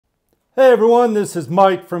Hey everyone, this is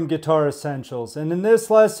Mike from Guitar Essentials, and in this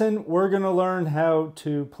lesson we're going to learn how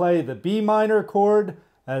to play the B minor chord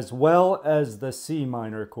as well as the C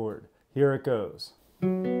minor chord. Here it goes.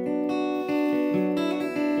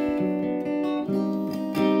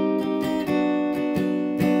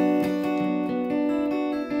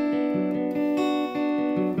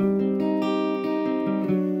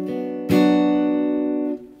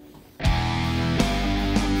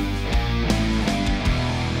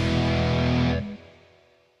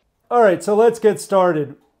 Alright, so let's get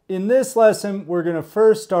started. In this lesson, we're going to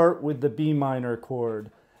first start with the B minor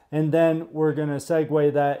chord, and then we're going to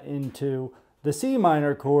segue that into the C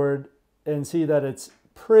minor chord and see that it's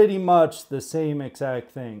pretty much the same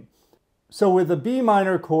exact thing. So with the B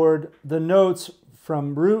minor chord, the notes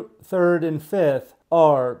from root, third, and fifth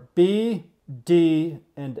are B, D,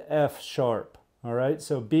 and F sharp. Alright,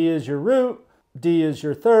 so B is your root, D is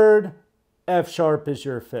your third, F sharp is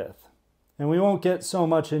your fifth. And we won't get so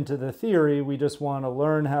much into the theory, we just want to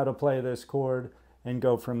learn how to play this chord and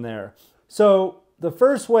go from there. So the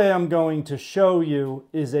first way I'm going to show you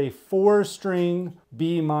is a 4-string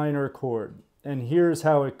B minor chord. And here's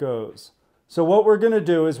how it goes. So what we're going to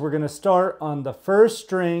do is we're going to start on the first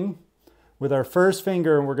string with our first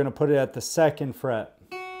finger, and we're going to put it at the second fret.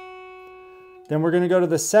 Then we're going to go to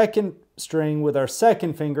the second string with our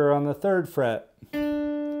second finger on the third fret.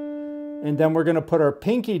 And then we're going to put our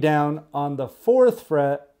pinky down on the fourth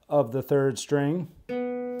fret of the third string.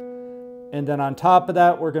 And then on top of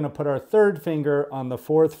that, we're going to put our third finger on the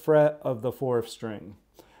fourth fret of the fourth string.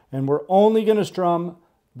 And we're only going to strum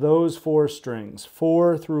those 4 strings,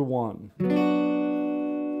 4 through 1.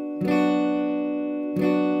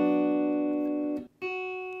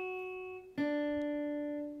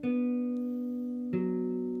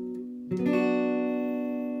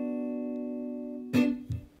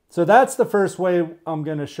 So that's the first way I'm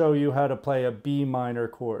going to show you how to play a B minor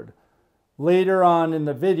chord. Later on in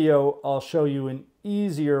the video, I'll show you an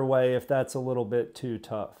easier way if that's a little bit too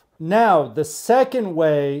tough. Now, the second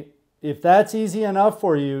way, if that's easy enough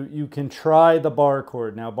for you, you can try the bar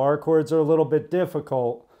chord. Now, bar chords are a little bit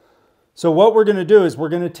difficult. So what we're going to do is we're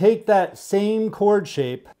going to take that same chord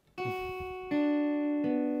shape.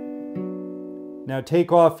 Now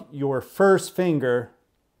take off your first finger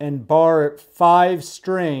and bar 5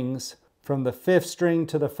 strings from the 5th string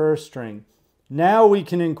to the 1st string. Now we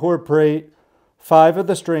can incorporate 5 of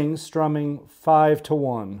the strings, strumming 5 to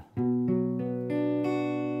 1.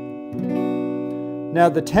 Now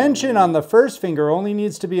the tension on the first finger only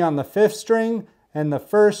needs to be on the 5th string and the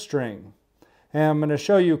 1st string. And I'm going to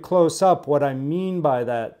show you close up what I mean by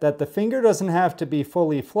that the finger doesn't have to be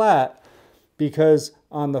fully flat, because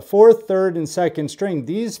on the 4th, 3rd, and 2nd string,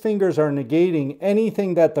 these fingers are negating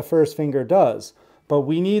anything that the first finger does. But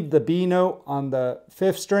we need the B note on the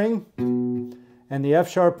 5th string and the F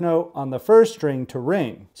sharp note on the 1st string to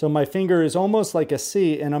ring. So my finger is almost like a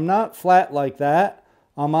C, and I'm not flat like that.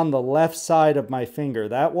 I'm on the left side of my finger.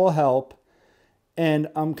 That will help. And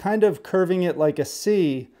I'm kind of curving it like a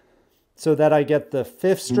C so that I get the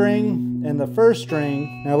 5th string and the 1st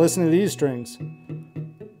string. Now listen to these strings.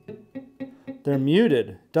 They're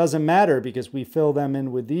muted. Doesn't matter because we fill them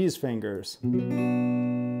in with these fingers.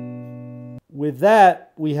 With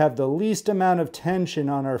that, we have the least amount of tension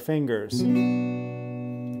on our fingers.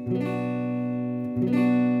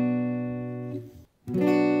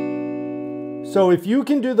 So if you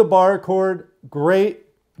can do the bar chord, great.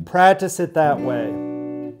 Practice it that way.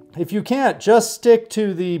 If you can't, just stick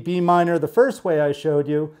to the B minor the first way I showed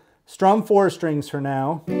you. Strum 4 strings for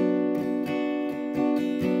now.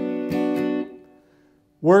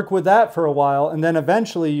 Work with that for a while, and then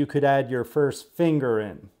eventually you could add your first finger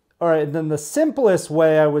in. All right, and then the simplest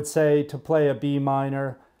way I would say to play a B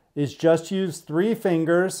minor is just use 3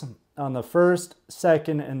 fingers on the 1st,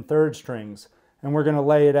 2nd, and 3rd strings. And we're going to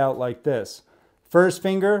lay it out like this. First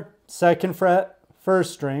finger, 2nd fret, 1st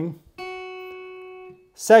string.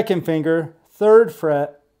 Second finger, 3rd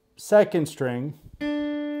fret, 2nd string.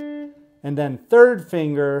 And then 3rd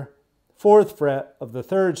finger, 4th fret of the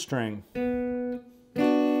 3rd string.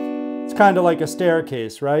 It's kind of like a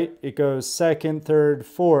staircase, right? It goes 2nd, 3rd,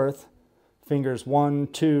 4th, fingers 1,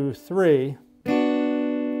 2, 3.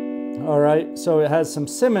 All right, so it has some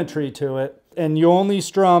symmetry to it, and you only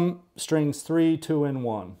strum strings 3, 2, and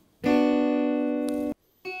 1.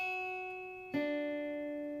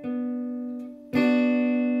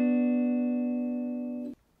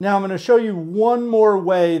 Now I'm going to show you one more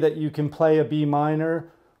way that you can play a B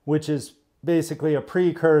minor, which is basically a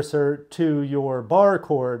precursor to your bar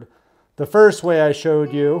chord. The first way I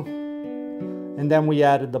showed you, and then we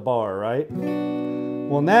added the bar, right?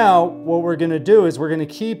 Well, now what we're going to do is we're going to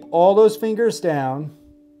keep all those fingers down,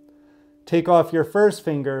 take off your first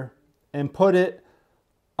finger, and put it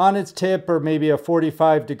on its tip or maybe a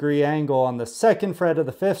 45-degree angle on the 2nd fret of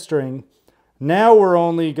the 5th string. Now we're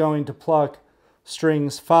only going to pluck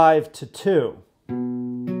strings 5 to 2.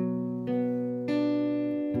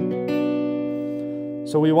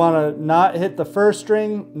 So we want to not hit the 1st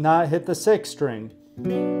string, not hit the 6th string.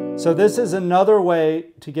 So this is another way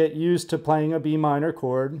to get used to playing a B minor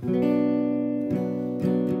chord.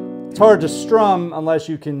 It's hard to strum unless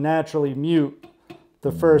you can naturally mute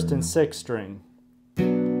the 1st and 6th string.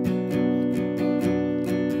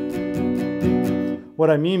 What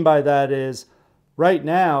I mean by that is, right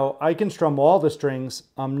now I can strum all the strings.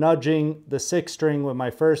 I'm nudging the 6th string with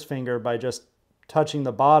my 1st finger by just touching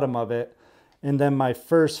the bottom of it. And then my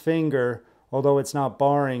 1st finger, although it's not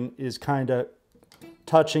barring, is kind of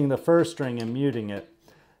touching the 1st string and muting it.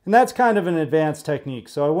 And that's kind of an advanced technique,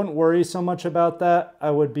 so I wouldn't worry so much about that.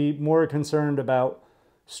 I would be more concerned about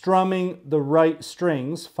strumming the right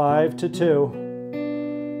strings, 5 to 2,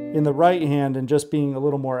 in the right hand and just being a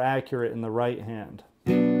little more accurate in the right hand.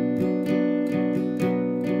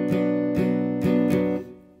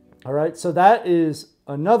 All right, so that is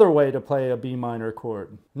another way to play a B minor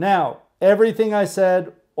chord. Now, everything I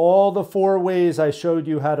said, all the 4 ways I showed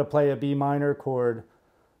you how to play a B minor chord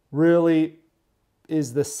really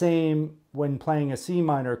is the same when playing a C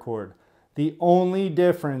minor chord. The only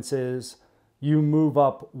difference is you move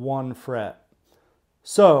up 1 fret.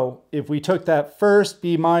 So if we took that first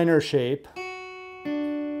B minor shape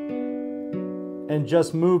and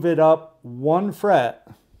just move it up 1 fret,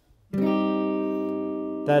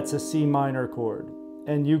 that's a C minor chord.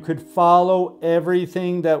 And you could follow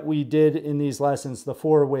everything that we did in these lessons, the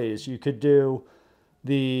 4 ways. You could do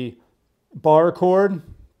the bar chord.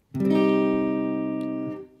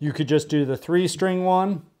 You could just do the 3-string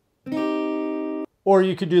one. Or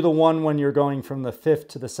you could do the one when you're going from the 5th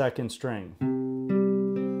to the 2nd string.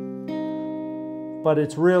 But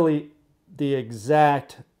it's really the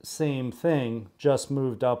exact same thing, just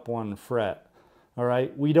moved up 1 fret. All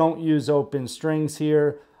right, we don't use open strings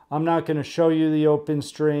here. I'm not going to show you the open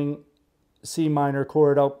string C minor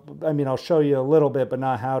chord. I'll show you a little bit, but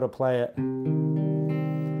not how to play it.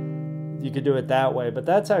 You could do it that way, but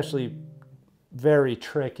that's actually very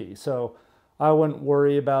tricky. So I wouldn't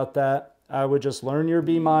worry about that. I would just learn your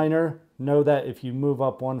B minor. Know that if you move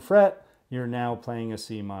up 1 fret, you're now playing a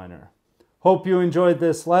C minor. Hope you enjoyed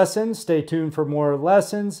this lesson. Stay tuned for more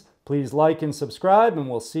lessons. Please like and subscribe, and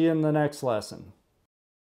we'll see you in the next lesson.